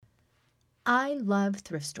I love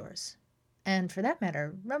thrift stores, and for that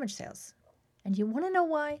matter, rummage sales. And you want to know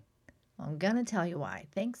why? Well, I'm going to tell you why.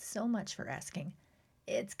 Thanks so much for asking.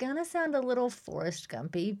 It's going to sound a little Forrest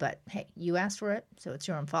Gumpy, but hey, you asked for it, so it's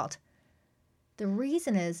your own fault. The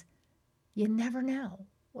reason is you never know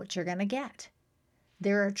what you're going to get.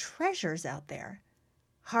 There are treasures out there,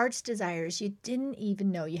 heart's desires you didn't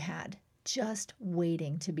even know you had, just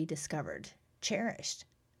waiting to be discovered, cherished.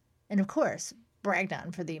 And of course, bragged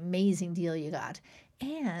on for the amazing deal you got.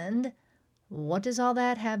 And what does all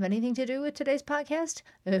that have anything to do with today's podcast?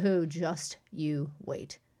 Oh, just you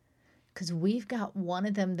wait. Because we've got one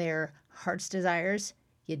of them there, heart's desires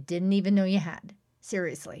you didn't even know you had.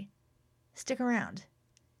 Seriously. Stick around.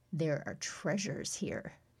 There are treasures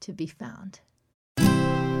here to be found.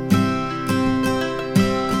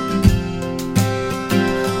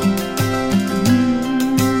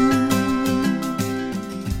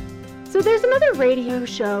 So there's another radio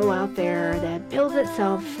show out there that bills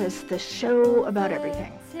itself as the show about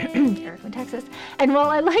everything. Eric from Texas. And while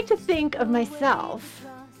I like to think of myself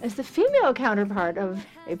as the female counterpart of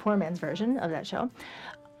a poor man's version of that show,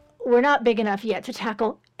 we're not big enough yet to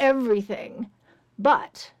tackle everything.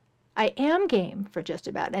 But I am game for just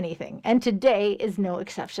about anything, and today is no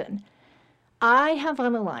exception. I have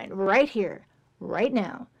on the line right here, right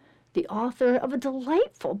now, the author of a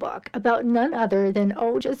delightful book about none other than,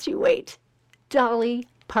 oh, just you wait, Dolly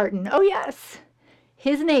Parton. Oh, yes.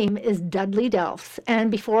 His name is Dudley Delfs. And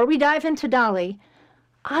before we dive into Dolly,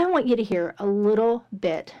 I want you to hear a little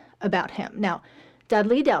bit about him. Now,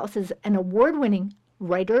 Dudley Delfs is an award-winning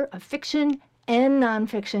writer of fiction and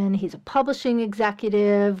nonfiction. He's a publishing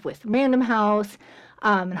executive with Random House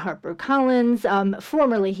and HarperCollins.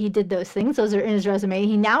 Formerly, he did those things. Those are in his resume.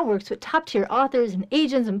 He now works with top-tier authors and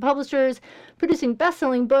agents and publishers, producing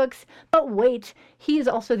best-selling books. But wait, he is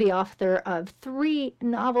also the author of 3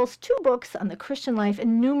 novels, 2 books on the Christian life,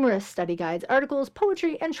 and numerous study guides, articles,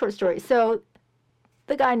 poetry, and short stories. So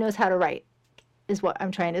the guy knows how to write, is what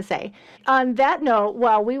I'm trying to say. On that note,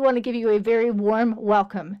 well, we want to give you a very warm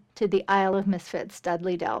welcome to the Isle of Misfits,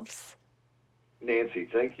 Dudley Delfs. Nancy,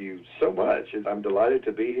 thank you so much. I'm delighted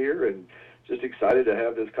to be here and just excited to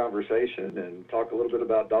have this conversation and talk a little bit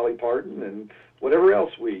about Dolly Parton and whatever else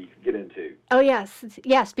we get into. Oh, yes,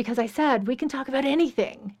 because I said we can talk about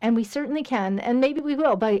anything, and we certainly can, and maybe we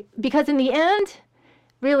will, but because in the end,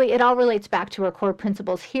 really, it all relates back to our core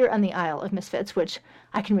principles here on the Isle of Misfits, which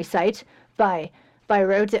I can recite by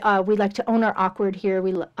rote. We like to own our awkward here.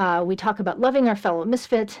 We talk about loving our fellow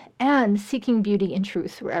misfit and seeking beauty and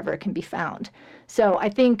truth wherever it can be found. So I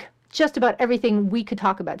think just about everything we could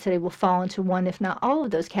talk about today will fall into one, if not all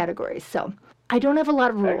of those categories. So I don't have a lot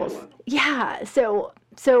of rules. Excellent. Yeah, so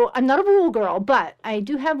I'm not a rule girl, but I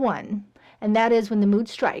do have one, and that is when the mood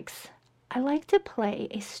strikes, I like to play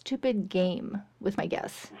a stupid game with my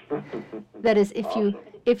guests. That is, Awesome.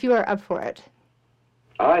 if you are up for it.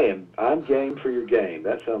 I'm game for your game.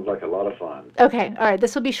 That sounds like a lot of fun. Okay, all right.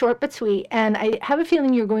 This will be short but sweet, and I have a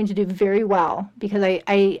feeling you're going to do very well because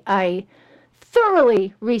I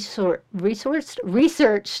thoroughly researched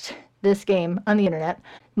this game on the internet.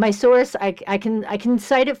 My source, I can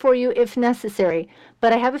cite it for you if necessary,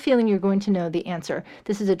 but I have a feeling you're going to know the answer.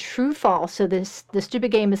 This is a true false. So the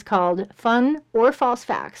stupid game is called Fun or False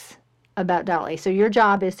Facts about Dolly. So your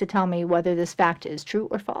job is to tell me whether this fact is true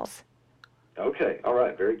or false. Okay, all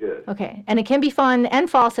right, very good. Okay, and it can be fun and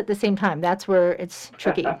false at the same time. That's where it's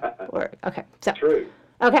tricky. Okay, so True.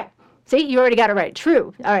 okay. See, you already got it right.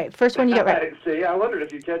 True. All right, first one you got right. See, I wondered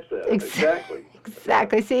if you catch that. Exactly.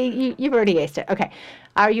 Exactly. See, you've already aced it. Okay,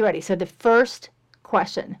 are you ready? So the first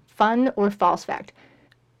question, fun or false fact?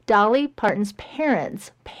 Dolly Parton's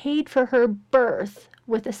parents paid for her birth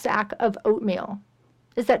with a sack of oatmeal.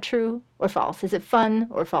 Is that true or false? Is it fun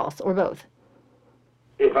or false or both?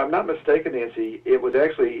 If I'm not mistaken, Nancy, it was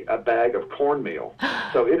actually a bag of cornmeal.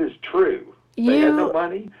 So it is true. They had no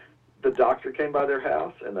money. The doctor came by their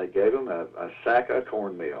house, and they gave them a sack of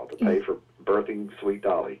cornmeal to pay for birthing sweet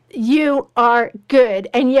Dolly. You are good.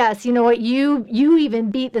 And yes, you know what? You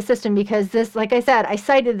even beat the system because this, like I said, I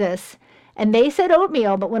cited this, and they said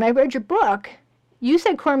oatmeal, but when I read your book, you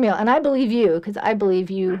said cornmeal, and I believe you because I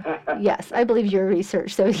believe you. Yes, I believe your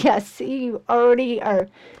research. So yes, you already are.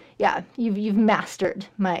 Yeah, you've mastered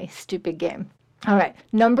my stupid game. All right,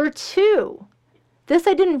 number 2. This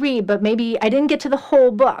I didn't read, but maybe I didn't get to the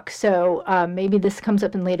whole book, so maybe this comes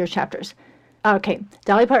up in later chapters. Okay,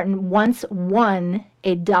 Dolly Parton once won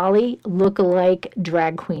a Dolly look-alike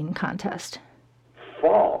drag queen contest.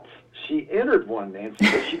 False. She entered one,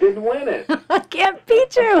 Nancy, but she didn't win it. I can't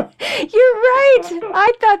beat you. You're right.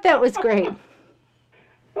 I thought that was great.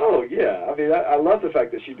 Oh, yeah. I mean, I love the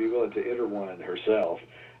fact that she'd be willing to enter one herself.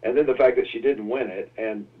 And then the fact that she didn't win it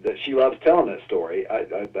and that she loves telling that story. I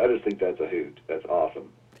just think that's a hoot. That's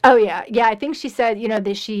awesome. Oh yeah, yeah. I think she said,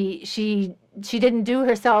 that she didn't do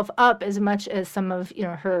herself up as much as some of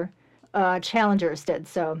her challengers did.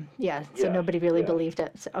 So yeah, so Yes, nobody really yes. believed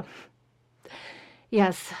it. So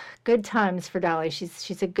yes, good times for Dolly.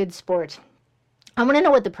 She's a good sport. I want to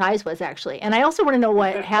know what the prize was actually, and I also want to know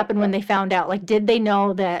what happened when they found out. Like, did they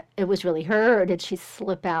know that it was really her, or did she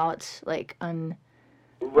slip out like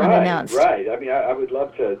Right, unannounced? right. I mean, I would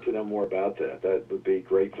love to know more about that. That would be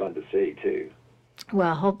great fun to see, too.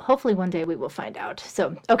 Well, hopefully one day we will find out.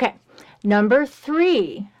 So okay, number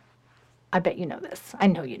 3. I bet you know this. I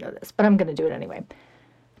know you know this, but I'm going to do it anyway.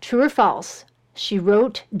 True or false? She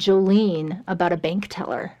wrote Jolene about a bank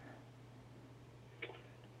teller.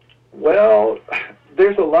 Well,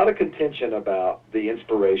 there's a lot of contention about the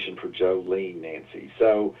inspiration for Jolene, Nancy.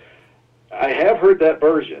 So I have heard that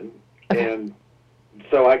version, Okay. and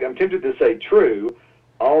so I'm tempted to say true,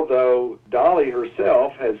 although Dolly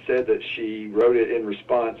herself has said that she wrote it in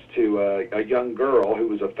response to a young girl who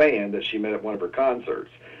was a fan that she met at one of her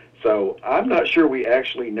concerts. So I'm not sure we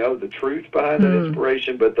actually know the truth behind that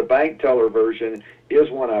inspiration, but the bank teller version is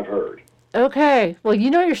one I've heard. Okay. Well, you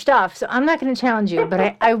know your stuff, so I'm not going to challenge you,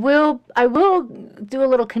 but I will do a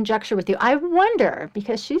little conjecture with you. I wonder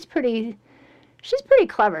because she's pretty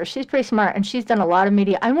clever. She's pretty smart, and she's done a lot of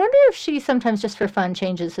media. I wonder if she sometimes just for fun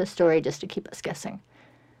changes the story just to keep us guessing.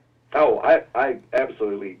 Oh, I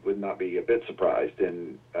absolutely would not be a bit surprised,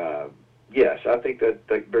 and yes, I think that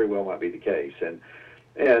very well might be the case. And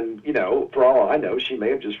for all I know, she may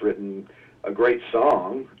have just written a great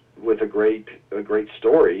song with a great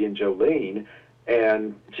story in Jolene,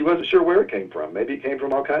 and she wasn't sure where it came from. Maybe it came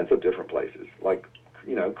from all kinds of different places, like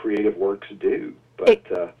creative works do. But It,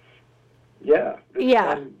 yeah, it's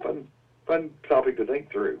yeah. fun topic to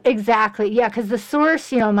think through. Exactly. Yeah, because the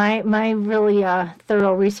source, my really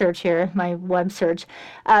thorough research here, my web search,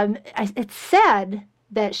 it said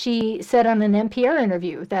that she said on an NPR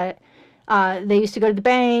interview that they used to go to the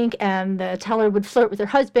bank and the teller would flirt with her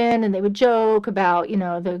husband and they would joke about,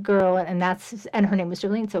 the girl and her name was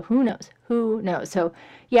Jolene. So who knows? Who knows? So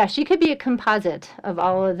yeah, she could be a composite of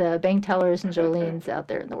all of the bank tellers and Jolenes out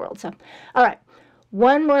there in the world. So, all right.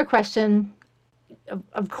 One more question.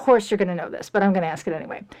 Of course you're going to know this, but I'm going to ask it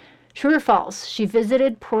anyway. True or false? She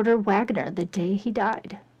visited Porter Wagner the day he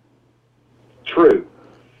died. True,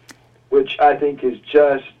 which I think is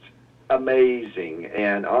just amazing.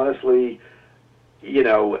 And honestly,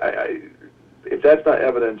 if that's not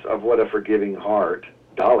evidence of what a forgiving heart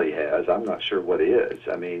Dolly has, I'm not sure what is.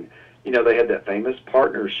 I mean, they had that famous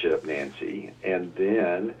partnership, Nancy, and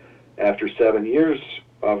then after 7 years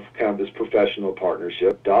of kind of this professional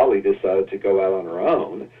partnership, Dolly decided to go out on her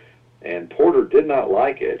own, and Porter did not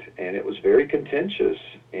like it, and it was very contentious,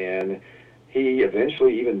 and he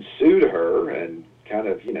eventually even sued her and kind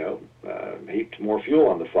of, heaped more fuel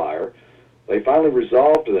on the fire. They finally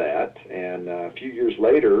resolved that, and a few years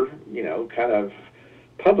later, kind of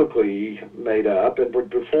publicly made up and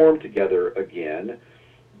would perform together again.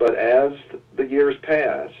 But as the years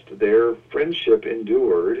passed, their friendship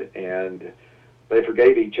endured, and they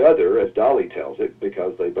forgave each other, as Dolly tells it,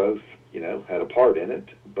 because they both, had a part in it.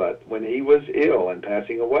 But when he was ill and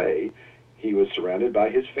passing away, he was surrounded by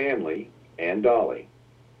his family and Dolly.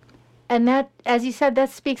 And that, as you said, that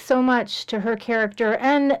speaks so much to her character.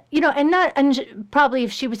 And, probably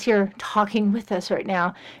if she was here talking with us right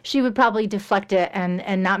now, she would probably deflect it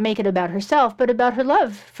and not make it about herself, but about her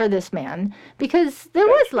love for this man, because there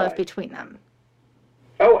was That's love right. between them.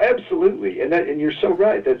 Oh, absolutely, and you're so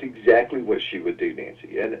right. That's exactly what she would do,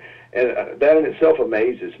 Nancy, and that in itself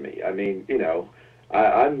amazes me. I mean,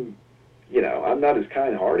 I'm I'm not as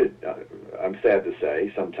kind-hearted. I'm sad to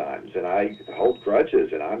say sometimes, and I hold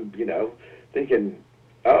grudges, and I'm thinking,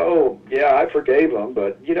 oh yeah, I forgave them,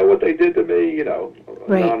 but you know what they did to me, and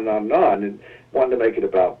Right. on and on and on, and wanting to make it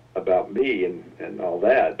about me and all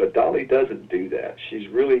that. But Dolly doesn't do that. She's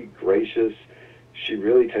really gracious. She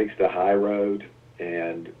really takes the high road,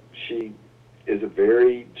 and she is a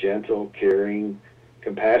very gentle, caring,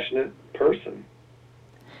 compassionate person.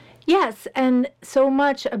 Yes, and so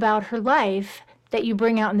much about her life that you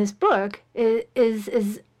bring out in this book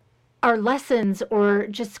is are lessons or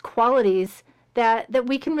just qualities that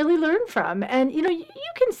we can really learn from. And you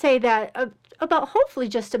can say that about hopefully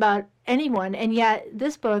just about anyone, and yet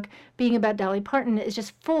this book, being about Dolly Parton, is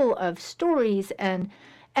just full of stories and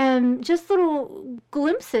just little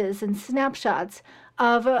glimpses and snapshots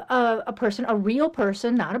of a person, a real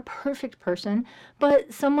person, not a perfect person,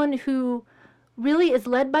 but someone who really is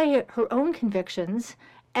led by her own convictions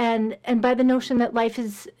and by the notion that life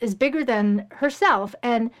is bigger than herself.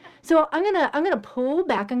 And so I'm gonna pull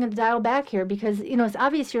back. I'm gonna dial back here because it's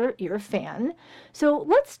obvious you're a fan. So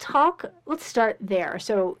let's start there.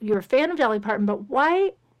 So you're a fan of Dolly Parton, but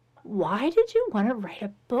why did you want to write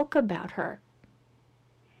a book about her?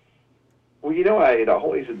 Well, I had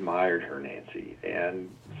always admired her, Nancy, and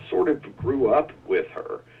sort of grew up with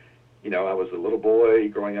her. I was a little boy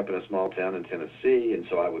growing up in a small town in Tennessee, and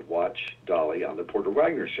so I would watch Dolly on the Porter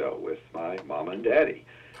Wagner show with my mama and daddy.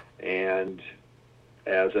 And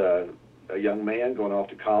as a young man going off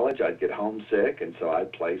to college, I'd get homesick, and so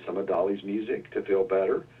I'd play some of Dolly's music to feel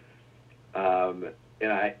better.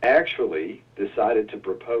 And I actually decided to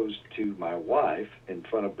propose to my wife in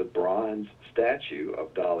front of the bronze statue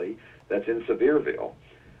of Dolly that's in Sevierville.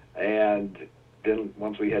 And then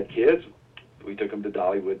once we had kids, we took them to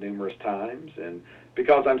Dollywood numerous times. And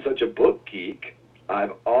because I'm such a book geek,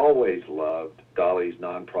 I've always loved Dolly's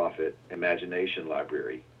nonprofit Imagination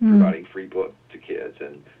Library, providing free books to kids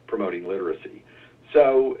and promoting literacy.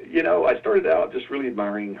 So, I started out just really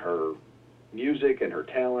admiring her music and her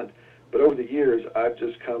talent. But over the years, I've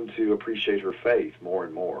just come to appreciate her faith more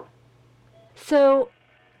and more. So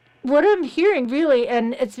what I'm hearing really,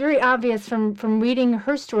 and it's very obvious from reading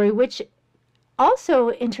her story, which also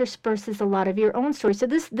intersperses a lot of your own story. So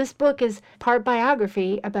this book is part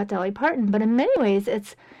biography about Dolly Parton, but in many ways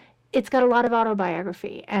it's got a lot of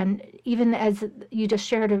autobiography. And even as you just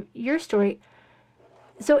shared your story,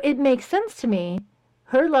 so it makes sense to me.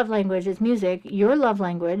 Her love language is music. Your love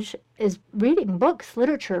language is reading books,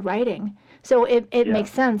 literature, writing. So it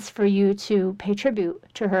makes sense for you to pay tribute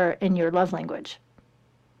to her in your love language.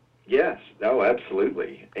 Yes, no,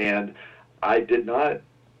 absolutely. And I did not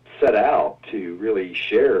set out to really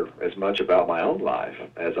share as much about my own life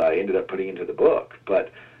as I ended up putting into the book.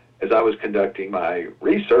 But as I was conducting my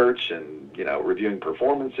research and, reviewing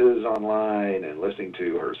performances online and listening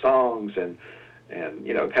to her songs and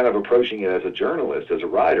kind of approaching it as a journalist, as a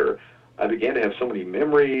writer, I began to have so many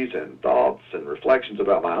memories and thoughts and reflections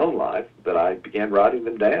about my own life that I began writing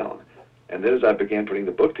them down. And then as I began putting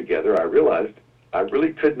the book together, I realized I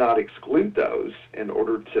really could not exclude those in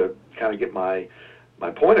order to kind of get my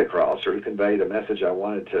point across or to convey the message I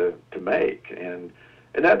wanted to make. And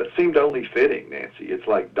that seemed only fitting, Nancy. It's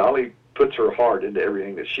like Dolly puts her heart into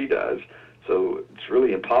everything that she does, so it's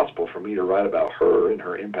really impossible for me to write about her and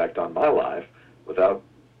her impact on my life without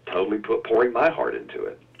totally pouring my heart into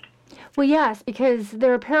it. Well, yes, because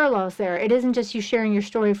there are parallels there. It isn't just you sharing your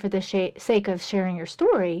story for the sake of sharing your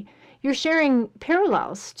story. You're sharing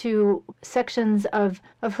parallels to sections of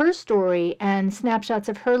her story and snapshots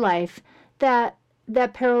of her life that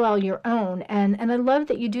parallel your own. And I love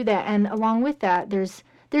that you do that. And along with that, there's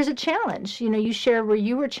a challenge. You share where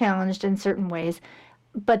you were challenged in certain ways,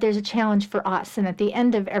 but there's a challenge for us. And at the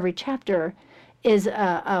end of every chapter is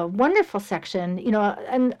a wonderful section,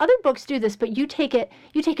 and other books do this, but you take it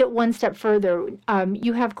one step further.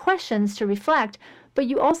 You have questions to reflect, but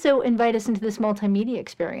you also invite us into this multimedia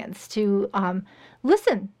experience to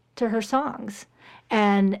listen to her songs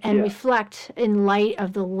and reflect in light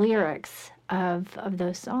of the lyrics of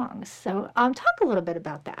those songs. So talk a little bit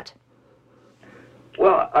about that.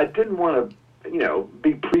 Well, I didn't want to,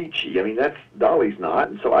 be preachy. I mean, that's Dolly's not,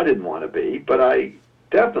 and so I didn't want to be, but I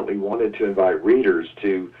definitely wanted to invite readers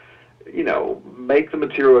to, make the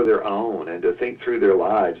material their own and to think through their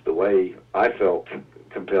lives the way I felt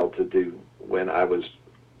compelled to do when I was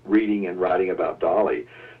reading and writing about Dolly.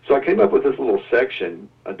 So I came up with this little section,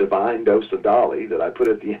 A Divine Dose of Dolly, that I put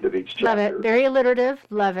at the end of each chapter. Love it. Very alliterative.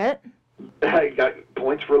 Love it. I got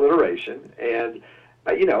points for alliteration. And,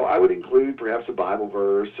 I would include perhaps a Bible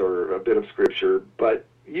verse or a bit of scripture, but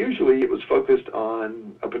usually it was focused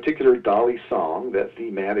on a particular Dolly song that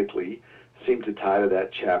thematically seemed to tie to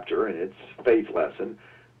that chapter and its faith lesson.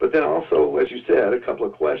 But then also, as you said, a couple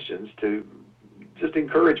of questions to just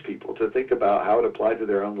encourage people to think about how it applied to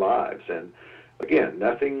their own lives. And again,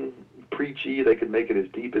 nothing preachy. They can make it as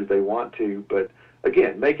deep as they want to, but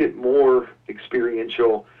again, make it more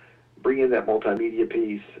experiential, bring in that multimedia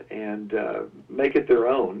piece, and make it their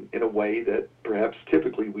own in a way that perhaps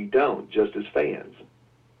typically we don't, just as fans.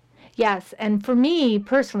 Yes, and for me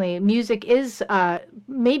personally, music is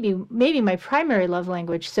maybe my primary love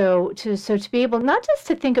language. So to be able not just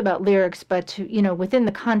to think about lyrics, but to within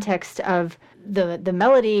the context of the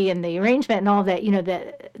melody and the arrangement and all that,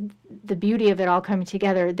 the beauty of it all coming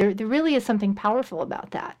together. There really is something powerful about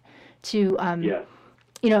that. To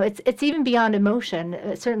it's even beyond emotion.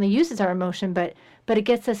 It certainly uses our emotion, but it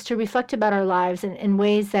gets us to reflect about our lives in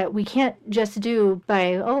ways that we can't just do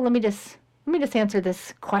by let me just let me just answer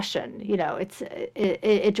this question. You know,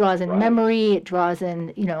 it draws in Right. memory, it draws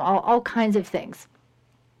in, you know, all kinds of things.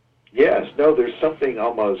 Yes, no, there's something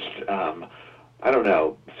almost, I don't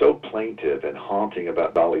know, so plaintive and haunting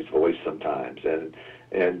about Dolly's voice sometimes,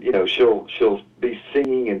 and you know, she'll be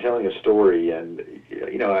singing and telling a story, and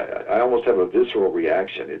you know, I almost have a visceral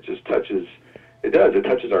reaction. It just touches, it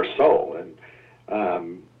touches our soul,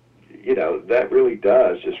 and you know, that really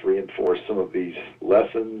does just reinforce some of these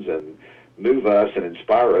lessons and move us and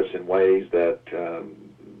inspire us in ways that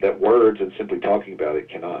that words and simply talking about it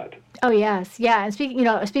cannot. Oh yes, yeah. And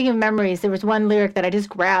speaking of memories, there was one lyric that I just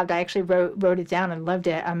grabbed. I actually wrote it down and loved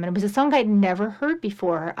it. And it was a song I'd never heard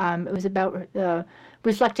before. It was about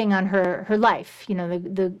reflecting on her life. You know,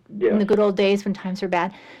 in the good old days when times were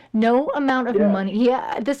bad. No amount of money.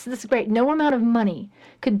 Yeah, this is great. No amount of money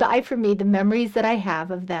could buy for me the memories that I have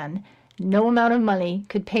of then. No amount of money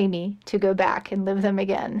could pay me to go back and live them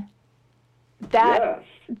again.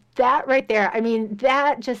 That right there. I mean,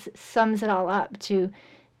 that just sums it all up to.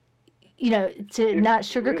 You know, to not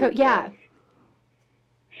sugarcoat. Really yeah.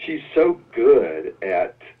 She's so good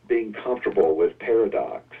at being comfortable with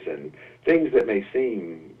paradox and things that may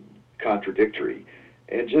seem contradictory,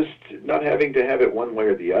 and just not having to have it one way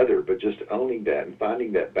or the other, but just owning that and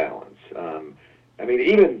finding that balance. I mean,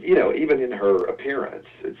 even in her appearance,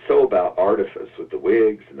 it's so about artifice with the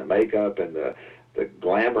wigs and the makeup and the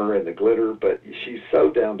glamour and the glitter, but she's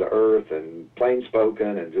so down to earth and plain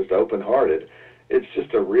spoken and just open hearted. It's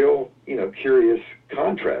just a real, you know, curious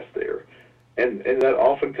contrast there. And that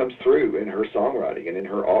often comes through in her songwriting and in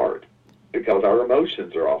her art, because our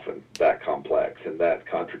emotions are often that complex and that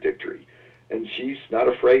contradictory. And she's not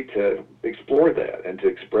afraid to explore that and to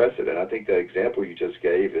express it. And I think that example you just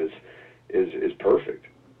gave is perfect.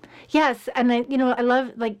 Yes, and I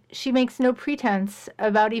love, like, she makes no pretense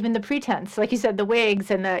about even the pretense. Like you said, the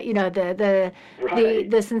wigs and the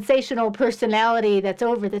sensational personality that's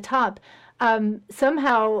over the top.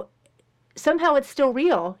 Somehow it's still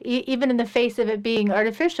real, even in the face of it being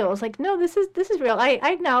artificial. It's like, no, this is real. I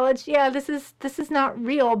acknowledge, yeah, this is not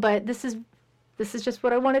real, but this is just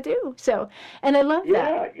what I want to do. So, and I love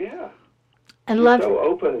that. Yeah. She's so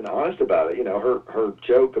open and honest about it. You know, her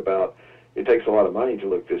joke about it takes a lot of money to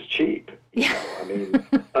look this cheap. You know, I mean,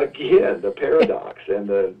 again, the paradox and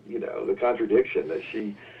the contradiction that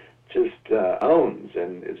she just owns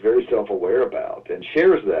and is very self-aware about and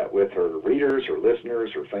shares that with her readers, her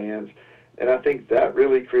listeners, her fans. And I think that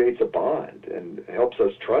really creates a bond and helps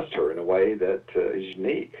us trust her in a way that is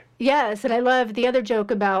unique. Yes, and I love the other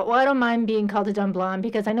joke about, well, I don't mind being called a dumb blonde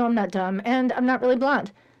because I know I'm not dumb and I'm not really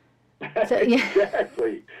blonde. So, yeah.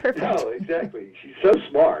 Exactly. Perfect. No, exactly. She's so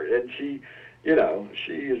smart, and she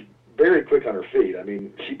is very quick on her feet. I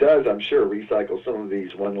mean, she does, I'm sure, recycle some of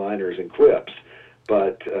these one-liners and quips.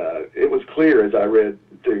 But it was clear as I read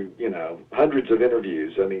through, hundreds of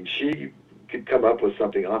interviews. I mean, she could come up with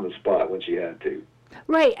something on the spot when she had to.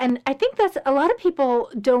 Right, and I think that's a lot of people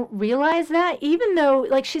don't realize that, even though,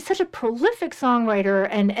 like, she's such a prolific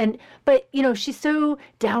songwriter, but she's so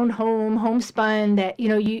down home, homespun that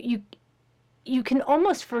you can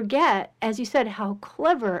almost forget, as you said, how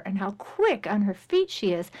clever and how quick on her feet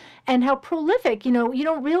she is, and how prolific. You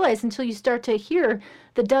don't realize until you start to hear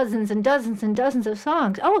the dozens and dozens and dozens of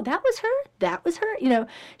songs. Oh, that was her. That was her.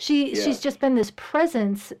 She's just been this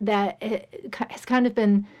presence that has kind of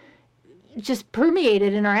been just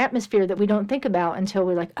permeated in our atmosphere that we don't think about until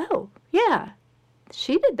we're like, oh, yeah,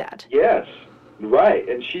 she did that. Yes, right.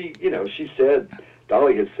 And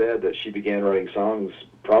Dolly has said that she began writing songs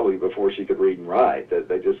probably before she could read and write, that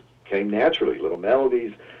they just came naturally, little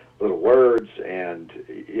melodies, little words, and,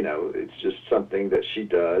 it's just something that she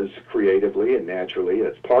does creatively and naturally.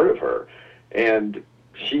 It's part of her. And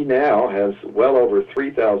she now has well over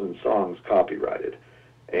 3,000 songs copyrighted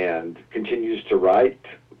and continues to write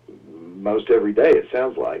most every day, it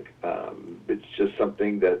sounds like. It's just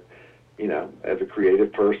something that, as a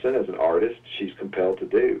creative person, as an artist, she's compelled to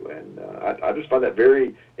do. And I just find that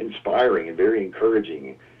very inspiring and very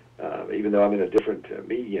encouraging. Even though I'm in a different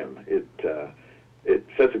medium, it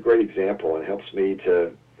sets a great example and helps me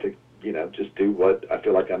to just do what I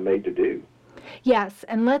feel like I'm made to do. Yes,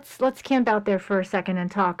 and let's camp out there for a second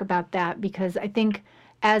and talk about that, because I think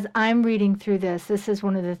as I'm reading through this is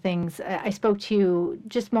one of the things I spoke to you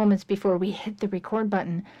just moments before we hit the record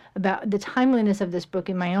button about the timeliness of this book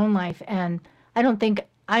in my own life. And I don't think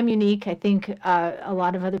I'm unique. I think a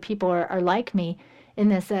lot of other people are like me in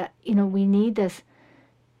this. We need this.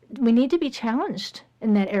 We need to be challenged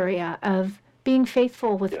in that area of being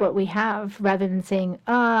faithful with what we have, rather than saying,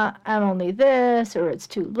 I'm only this, or it's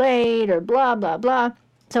too late, or blah, blah, blah.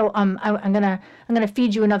 So I'm gonna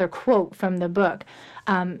feed you another quote from the book.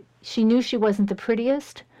 She knew she wasn't the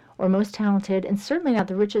prettiest or most talented, and certainly not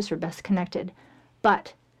the richest or best connected,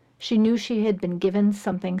 but she knew she had been given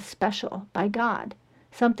something special by God,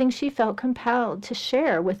 something she felt compelled to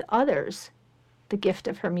share with others, the gift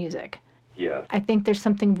of her music. Yes. I think there's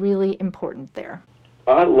something really important there.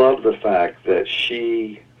 I love the fact that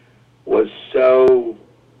she was so,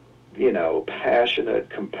 passionate,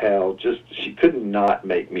 compelled, just she could not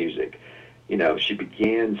make music. She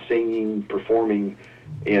began singing, performing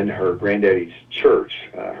in her granddaddy's church.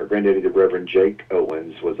 Her granddaddy, the Reverend Jake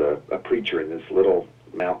Owens, was a preacher in this little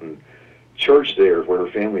mountain church there where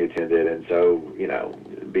her family attended. And so,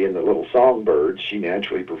 being the little songbird, she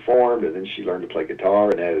naturally performed, and then she learned to play guitar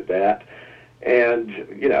and added that. And,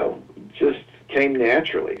 just came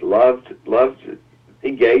naturally. Loved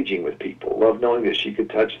engaging with people, loved knowing that she could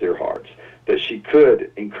touch their hearts, that she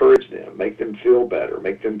could encourage them, make them feel better,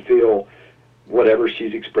 make them feel whatever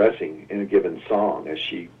she's expressing in a given song as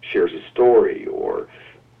she shares a story or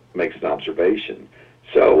makes an observation.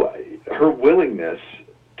 So her willingness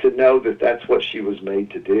to know that that's what she was made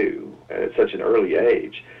to do at such an early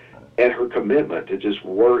age, and her commitment to just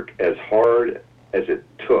work as hard as it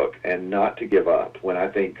took and not to give up, when I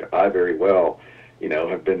think I very well,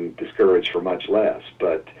 have been discouraged for much less.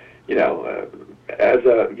 But, as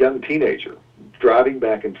a young teenager, driving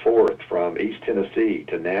back and forth from East Tennessee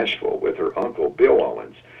to Nashville with her uncle, Bill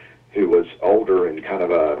Owens, who was older and kind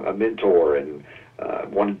of a mentor and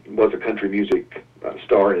was a country music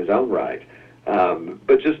star in his own right,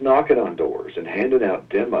 but just knocking on doors and handing out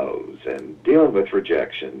demos and dealing with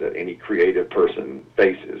rejection that any creative person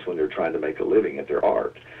faces when they're trying to make a living at their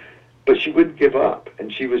art. But she wouldn't give up,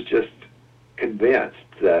 and she was just convinced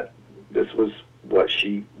that this was what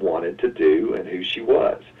she wanted to do and who she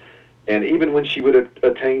was. And even when she would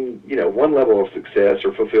attain, one level of success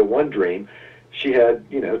or fulfill one dream, she had,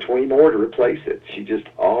 20 more to replace it. She just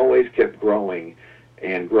always kept growing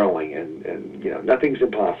and growing, and nothing's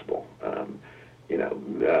impossible.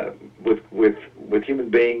 With human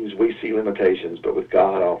beings, we see limitations, but with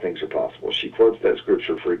God, all things are possible. She quotes that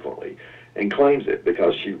scripture frequently and claims it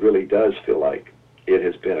because she really does feel like it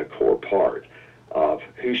has been a core part of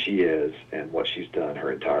who she is and what she's done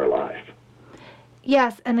her entire life.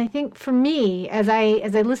 Yes, and I think for me, as I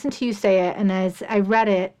listened to you say it, and as I read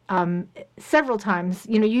it several times,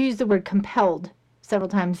 you used the word compelled several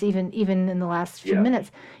times, even in the last few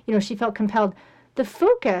minutes. She felt compelled. The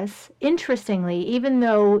focus, interestingly, even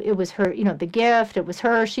though it was her, the gift, it was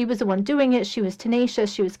her, she was the one doing it, she was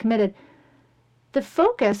tenacious, she was committed. The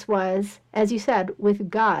focus was, as you said,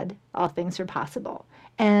 with God, all things are possible.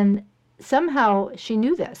 And somehow she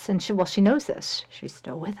knew this, and she knows this. She's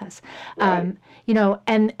still with us. Right.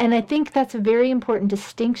 And I think that's a very important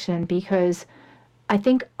distinction, because I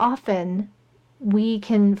think often we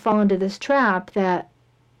can fall into this trap that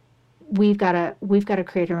we've got to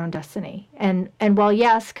create our own destiny. And while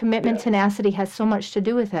yes, commitment, tenacity has so much to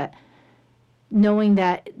do with it, knowing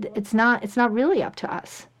that it's not really up to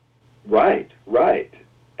us. Right.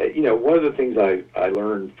 One of the things I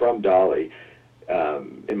learned from Dolly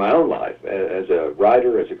in my own life as a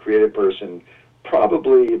writer, as a creative person,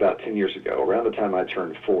 probably about 10 years ago, around the time I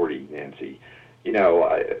turned 40, Nancy,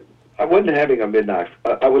 I wasn't having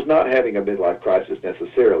I was not having a midlife crisis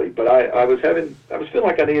necessarily, but I was feeling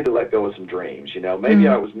like I needed to let go of some dreams. Maybe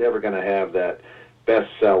I was never going to have that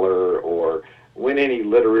bestseller or win any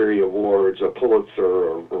literary awards, a Pulitzer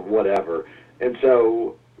or whatever. And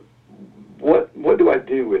so what do I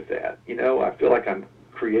do with that? I feel like I'm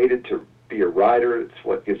created to be a writer. It's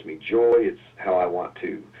what gives me joy. It's how I want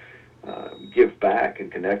to give back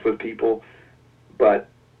and connect with people. But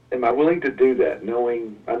am I willing to do that,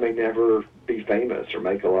 knowing I may never be famous or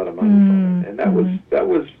make a lot of money from it? And that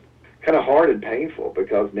was kind of hard and painful,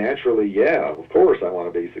 because naturally, of course I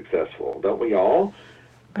want to be successful. Don't we all?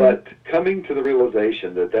 But coming to the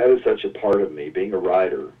realization that is such a part of me, being a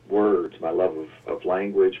writer, words, my love of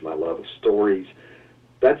language, my love of stories,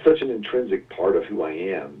 that's such an intrinsic part of who I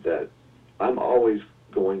am that I'm always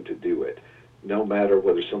going to do it, no matter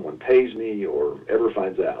whether someone pays me or ever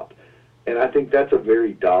finds out. And I think that's a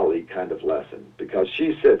very Dolly kind of lesson, because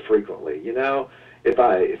she said frequently, if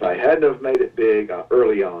I hadn't have made it big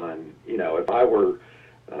early on, if I were,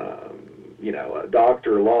 a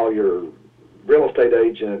doctor, lawyer, real estate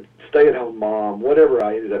agent, stay-at-home mom, whatever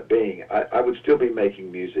I ended up being, I would still be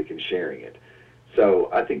making music and sharing it. So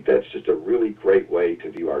I think that's just a really great way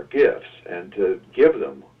to view our gifts and to give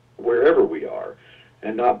them wherever we are,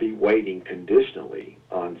 and not be waiting conditionally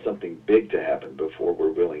on something big to happen before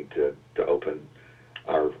we're willing to open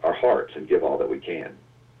our hearts and give all that we can.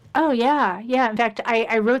 Oh yeah, yeah. In fact,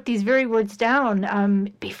 I wrote these very words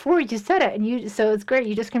down before you said it, and so it's great.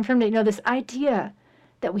 You just confirmed it. This idea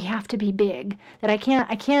that we have to be big, that I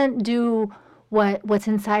can't do what's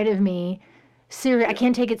inside of me. I Yeah.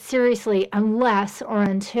 can't take it seriously unless or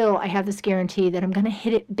until I have this guarantee that I'm going to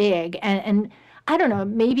hit it big. And I don't know,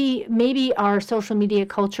 maybe our social media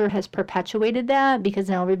culture has perpetuated that because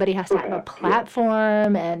now everybody has to have a Perhaps. Yes.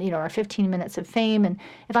 platform and our 15 minutes of fame. And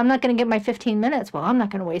if I'm not going to get my 15 minutes, well, I'm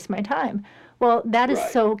not going to waste my time. Well, that is Right.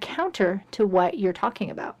 so counter to what you're talking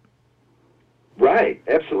about. Right.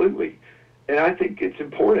 Absolutely. And I think it's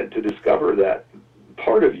important to discover that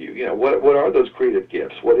part of you. What are those creative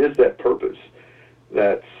gifts? What is that purpose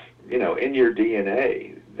that's in your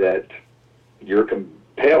DNA that you're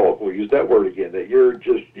compelled? We'll use that word again. That you're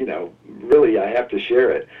just really, I have to share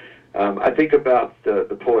it. I think about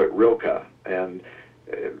the poet Rilke and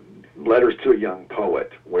Letters to a Young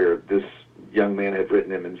Poet, where this young man had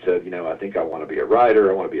written him and said, I think I want to be a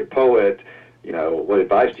writer. I want to be a poet. What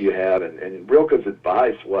advice do you have? And Rilke's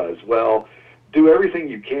advice was, well, do everything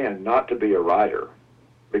you can not to be a writer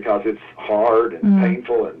because it's hard and Mm.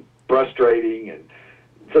 painful and frustrating. And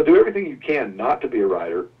so do everything you can not to be a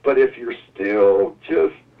writer. But if you're still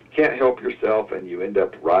just can't help yourself and you end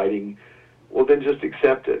up writing, well, then just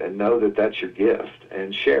accept it and know that that's your gift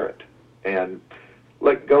and share it. And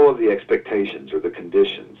let go of the expectations or the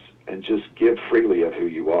conditions and just give freely of who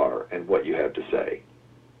you are and what you have to say.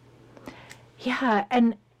 Yeah,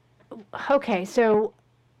 and okay, so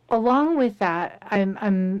along with that,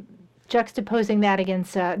 I'm juxtaposing that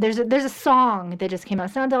against there's a song that just came out.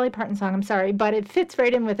 It's not a Dolly Parton song, I'm sorry, but it fits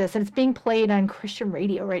right in with this, and it's being played on Christian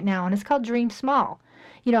radio right now, and it's called Dream Small.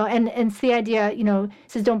 And it's the idea, it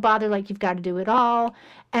says don't bother like you've got to do it all.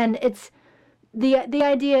 And it's the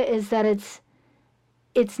idea is that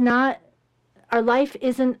it's not our life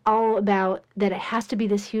isn't all about that it has to be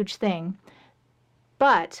this huge thing.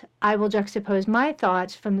 But I will juxtapose my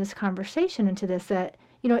thoughts from this conversation into this that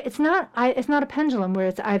it's not a pendulum where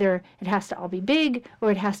it's either it has to all be big or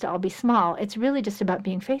it has to all be small. It's really just about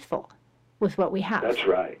being faithful with what we have. That's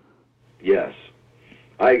right. Yes.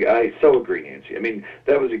 I so agree, Nancy. I mean,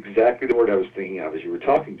 that was exactly the word I was thinking of as you were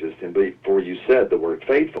talking just then before you said the word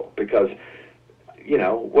faithful. Because,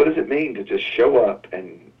 what does it mean to just show up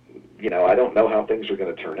and, I don't know how things are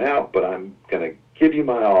going to turn out, but I'm going to give you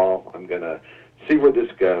my all. I'm going to see where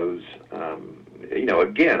this goes.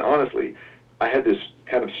 Again, honestly, I had this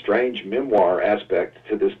kind of strange memoir aspect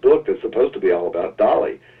to this book that's supposed to be all about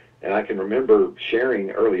Dolly. And I can remember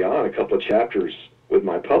sharing early on a couple of chapters with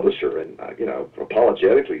my publisher and,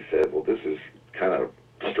 apologetically said, well, this is kind of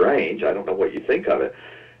strange. I don't know what you think of it.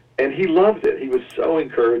 And he loved it. He was so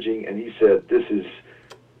encouraging, and he said, this is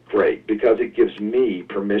great because it gives me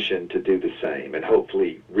permission to do the same, and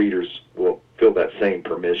hopefully readers will feel that same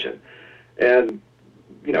permission. And,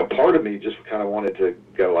 part of me just kind of wanted to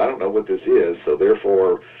go, I don't know what this is, so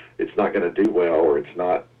therefore it's not going to do well or it's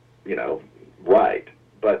not, right.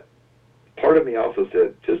 But part of me also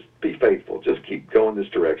said, just be faithful. Just keep going this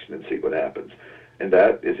direction and see what happens. And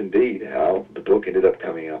that is indeed how the book ended up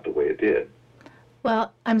coming out the way it did.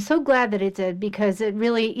 Well, I'm so glad that it did because it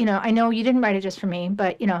really, I know you didn't write it just for me,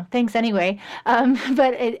 but, thanks anyway.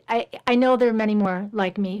 But I know there are many more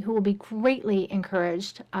like me who will be greatly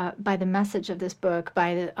encouraged by the message of this book,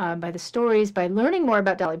 by the stories, by learning more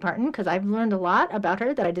about Dolly Parton, because I've learned a lot about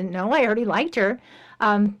her that I didn't know. I already liked her.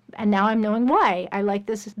 And now I'm knowing why I like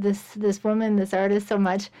this woman, this artist so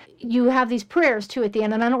much. You have these prayers too at the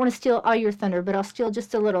end, and I don't want to steal all your thunder, but I'll steal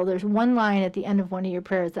just a little. There's one line at the end of one of your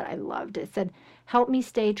prayers that I loved. It said, help me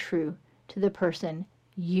stay true to the person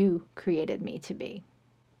you created me to be.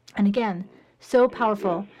 And again, so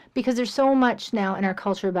powerful because there's so much now in our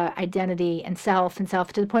culture about identity and self to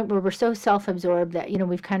the point where we're so self-absorbed that,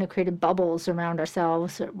 we've kind of created bubbles around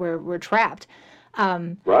ourselves where we're trapped.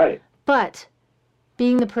 Right. But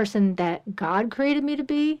being the person that God created me to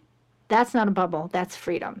be, that's not a bubble. That's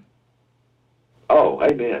freedom. Oh,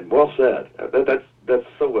 amen. Well said. That's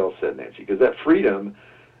so well said, Nancy, because that freedom,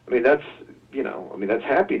 that's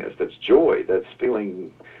happiness, that's joy, that's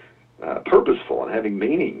feeling purposeful and having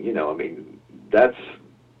meaning. That's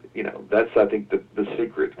I think the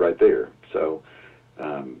secret right there. So,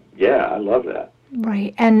 I love that.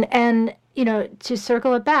 Right, and to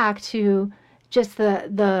circle it back to just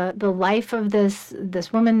the life of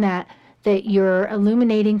this woman that you're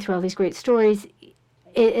illuminating through all these great stories.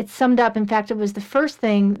 It's summed up. In fact, it was the first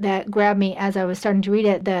thing that grabbed me as I was starting to read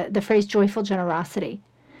it. The phrase "joyful generosity."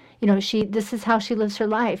 This is how she lives her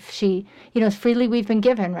life. She, freely we've been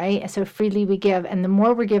given, right? So freely we give, and the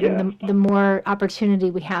more we're given, Yes. the more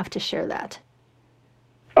opportunity we have to share that.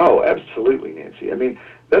 Oh, absolutely, Nancy. I mean,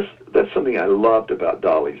 that's something I loved about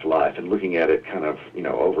Dolly's life, and looking at it kind of,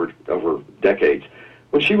 over decades.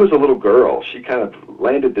 When she was a little girl, she kind of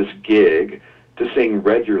landed this gig to sing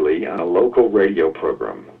regularly on a local radio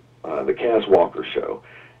program, the Kaz Walker Show.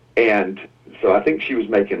 And so I think she was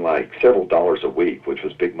making like several dollars a week, which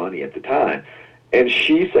was big money at the time. And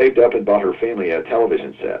she saved up and bought her family a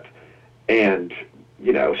television set. And,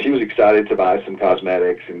 she was excited to buy some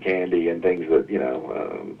cosmetics and candy and things that,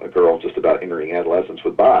 a girl just about entering adolescence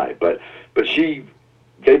would buy. But she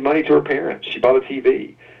gave money to her parents. She bought a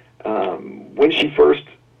TV. When she first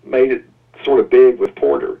made it sort of big with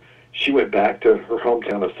Porter, she went back to her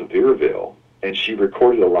hometown of Sevierville, and she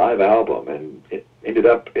recorded a live album, and it ended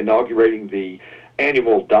up inaugurating the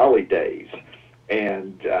annual Dolly Days,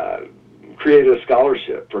 and created a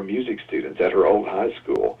scholarship for music students at her old high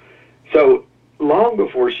school. So long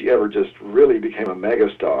before she ever just really became a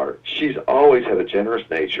megastar, she's always had a generous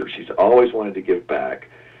nature. She's always wanted to give back.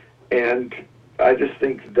 And I just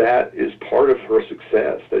think that is part of her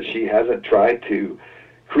success, that she hasn't tried to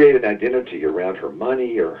create an identity around her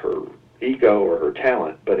money or her ego or her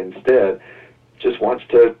talent, but instead just wants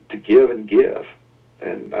to give and give.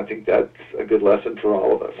 And I think that's a good lesson for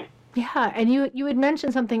all of us. Yeah, and you had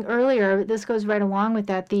mentioned something earlier. This goes right along with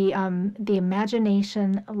that, the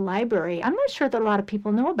Imagination Library. I'm not sure that a lot of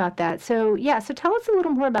people know about that. So so tell us a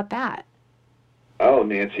little more about that. Oh,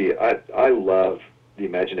 Nancy, I love the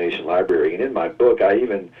Imagination Library, and in my book, I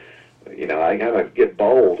even, I kind of get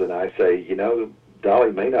bold and I say,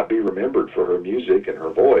 Dolly may not be remembered for her music and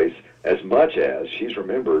her voice as much as she's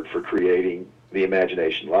remembered for creating the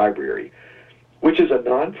Imagination Library, which is a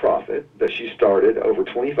nonprofit that she started over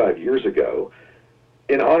 25 years ago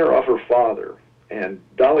in honor of her father. And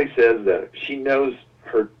Dolly says that she knows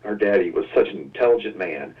her daddy was such an intelligent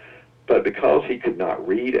man, but because he could not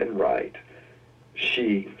read and write,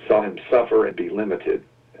 she saw him suffer and be limited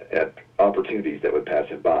at opportunities that would pass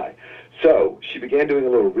him by. So she began doing a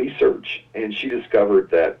little research, and she discovered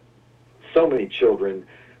that so many children,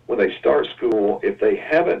 when they start school, if they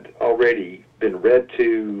haven't already been read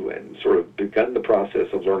to and sort of begun the process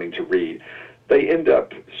of learning to read, they end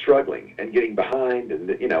up struggling and getting behind, and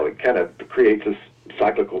it kind of creates this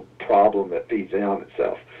cyclical problem that feeds in on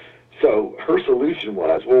itself. So her solution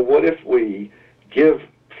was, well, what if we give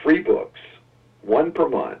free books, one per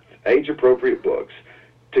month, age-appropriate books,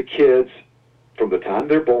 to kids from the time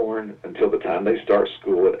they're born until the time they start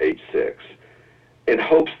school at age 6, in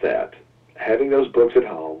hopes that having those books at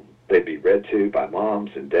home, they'd be read to by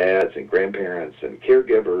moms and dads and grandparents and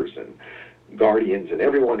caregivers and guardians and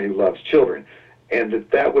everyone who loves children, and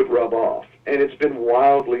that would rub off. And it's been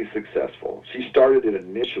wildly successful. She started it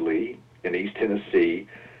initially in East Tennessee,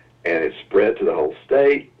 and it's spread to the whole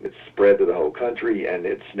state, it's spread to the whole country, and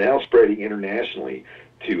it's now spreading internationally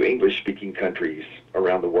to English-speaking countries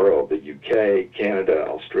around the world, the UK, Canada,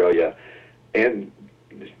 Australia, and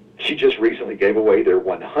she just recently gave away their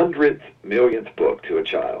 100th millionth book to a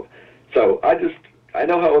child. So I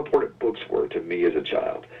know how important books were to me as a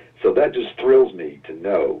child. So that just thrills me to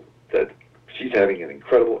know that she's having an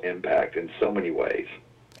incredible impact in so many ways.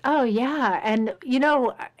 Oh, yeah. And,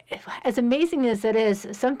 as amazing as it is,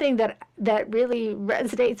 something that really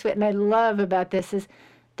resonates with and I love about this is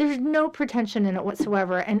there's no pretension in it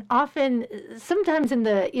whatsoever. And often, sometimes in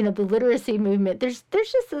the, the literacy movement, there's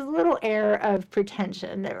just a little air of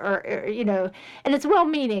pretension or and it's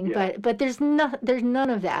well-meaning, Yeah. but there's none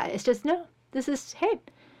of that. It's just, no, this is, hey,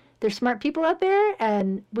 there's smart people out there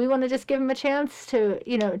and we want to just give them a chance to,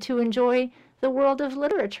 to enjoy the world of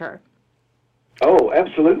literature. Oh,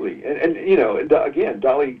 absolutely. And again,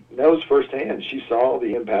 Dolly knows firsthand. She saw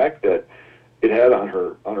the impact that it had on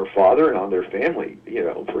her father and on their family,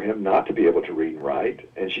 for him not to be able to read and write.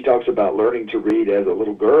 And she talks about learning to read as a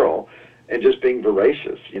little girl and just being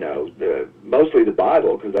voracious, mostly the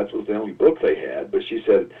Bible, because that was the only book they had. But she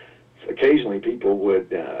said occasionally people would,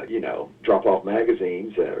 drop off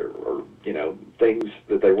magazines or things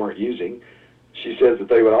that they weren't using. She says that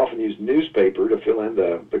they would often use newspaper to fill in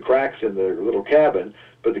the cracks in their little cabin,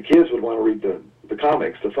 but the kids would want to read the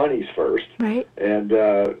comics, the funnies first. Right.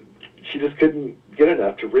 And she just couldn't get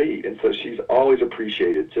enough to read. And so she's always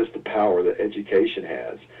appreciated just the power that education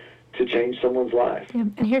has to change someone's life. Yeah.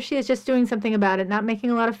 And here she is just doing something about it, not making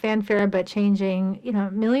a lot of fanfare, but changing,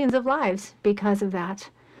 millions of lives because of that.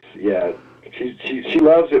 Yeah. She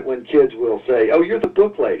loves it when kids will say, "Oh, you're the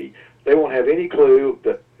book lady." They won't have any clue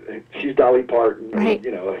that she's Dolly Parton, right.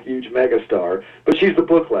 A huge megastar, but she's the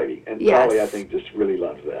book lady. And yes. Dolly, I think, just really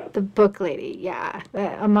loves that. The book lady, yeah,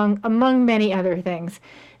 among many other things.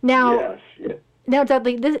 Now, yes. Now,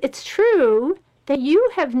 Dudley, it's true that you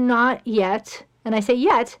have not yet And I say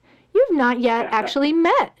yet. You've not yet actually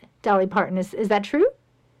met Dolly Parton. Is that true?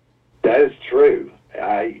 That is true.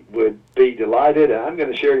 I would be delighted, and I'm going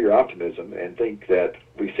to share your optimism and think that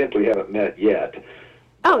we simply haven't met yet.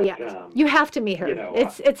 Oh, yeah. You have to meet her.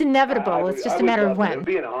 It's inevitable. It's just a matter of when. It would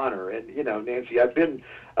be an honor. And, Nancy, I've been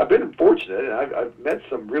fortunate, and I've met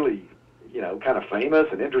some really, kind of famous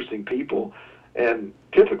and interesting people, and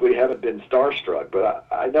typically haven't been starstruck. But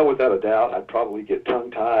I know without a doubt I'd probably get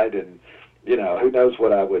tongue-tied, and, who knows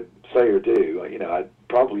what I would say or do. I'd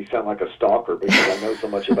probably sound like a stalker because I know so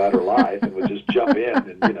much about her life and would just jump in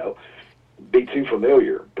and, be too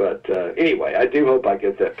familiar. But anyway, I do hope I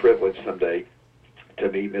get that privilege someday to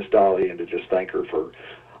meet Miss Dolly and to just thank her for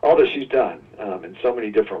all that she's done in so many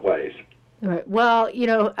different ways. Right. Well,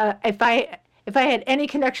 if I had any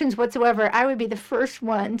connections whatsoever, I would be the first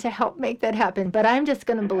one to help make that happen. But I'm just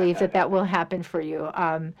going to believe that will happen for you.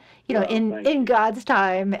 In God's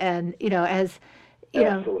time, and as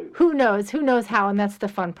Absolutely. Who knows how, and that's the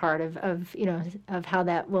fun part of how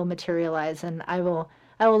that will materialize. And I will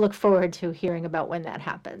look forward to hearing about when that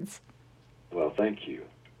happens. Well, thank you.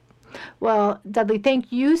 Well, Dudley,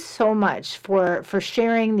 thank you so much for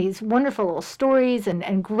sharing these wonderful little stories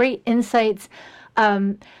and great insights.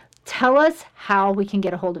 Tell us how we can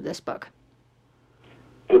get a hold of this book.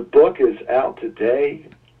 The book is out today,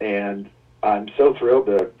 and I'm so thrilled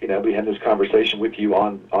to be having this conversation with you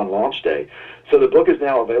on launch day. So the book is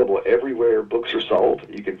now available everywhere books are sold.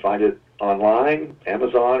 You can find it online,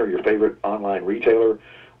 Amazon, or your favorite online retailer,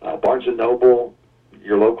 Barnes & Noble,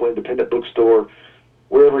 your local independent bookstore.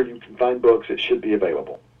 Wherever you can find books, it should be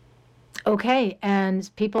available. Okay, and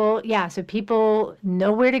people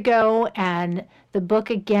know where to go, and the book,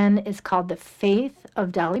 again, is called The Faith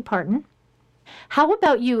of Dolly Parton. How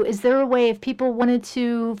about you? Is there a way, if people wanted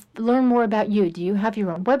to learn more about you, do you have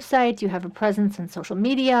your own website? Do you have a presence on social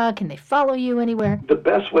media? Can they follow you anywhere? The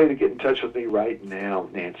best way to get in touch with me right now,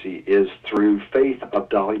 Nancy, is through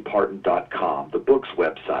faithofdollyparton.com, the book's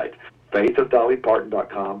website.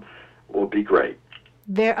 Faithofdollyparton.com will be great.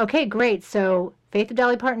 Okay, great. So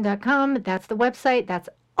faithofdollyparton.com, that's the website. That's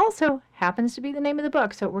also happens to be the name of the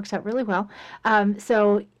book, so it works out really well.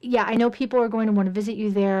 I know people are going to want to visit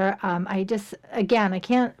you there. I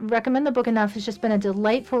can't recommend the book enough. It's just been a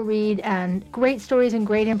delightful read and great stories and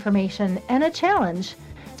great information and a challenge.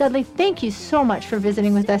 Dudley, thank you so much for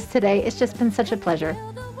visiting with us today. It's just been such a pleasure.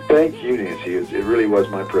 Thank you, Nancy. It really was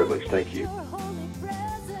my privilege. Thank you.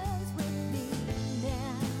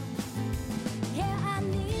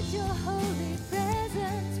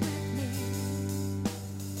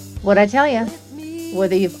 What'd I tell you?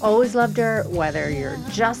 Whether you've always loved her, whether you're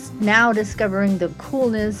just now discovering the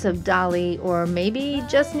coolness of Dolly, or maybe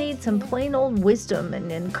just need some plain old wisdom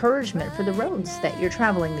and encouragement for the roads that you're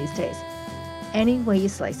traveling these days. Any way you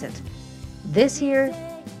slice it, this here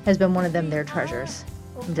has been one of them their treasures.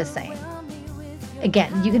 I'm just saying.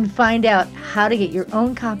 Again, you can find out how to get your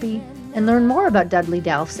own copy and learn more about Dudley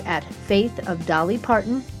Delfs at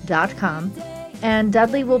faithofdollyparton.com. And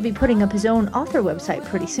Dudley will be putting up his own author website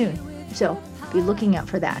pretty soon, so be looking out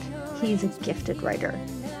for that. He's a gifted writer.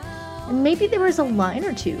 And maybe there was a line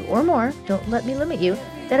or two, or more, don't let me limit you,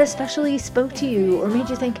 that especially spoke to you or made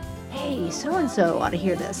you think, hey, so-and-so ought to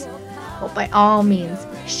hear this. Well, by all means,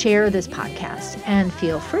 share this podcast, and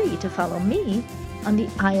feel free to follow me on the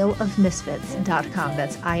isleofmisfits.com.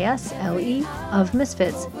 That's I-S-L-E of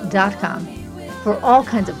misfits.com for all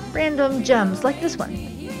kinds of random gems like this one.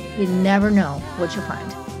 You never know what you'll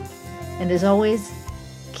find. And as always,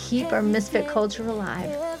 keep our misfit culture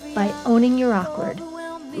alive by owning your awkward,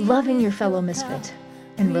 loving your fellow misfit,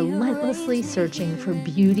 and relentlessly searching for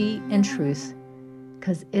beauty and truth,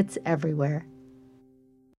 because it's everywhere.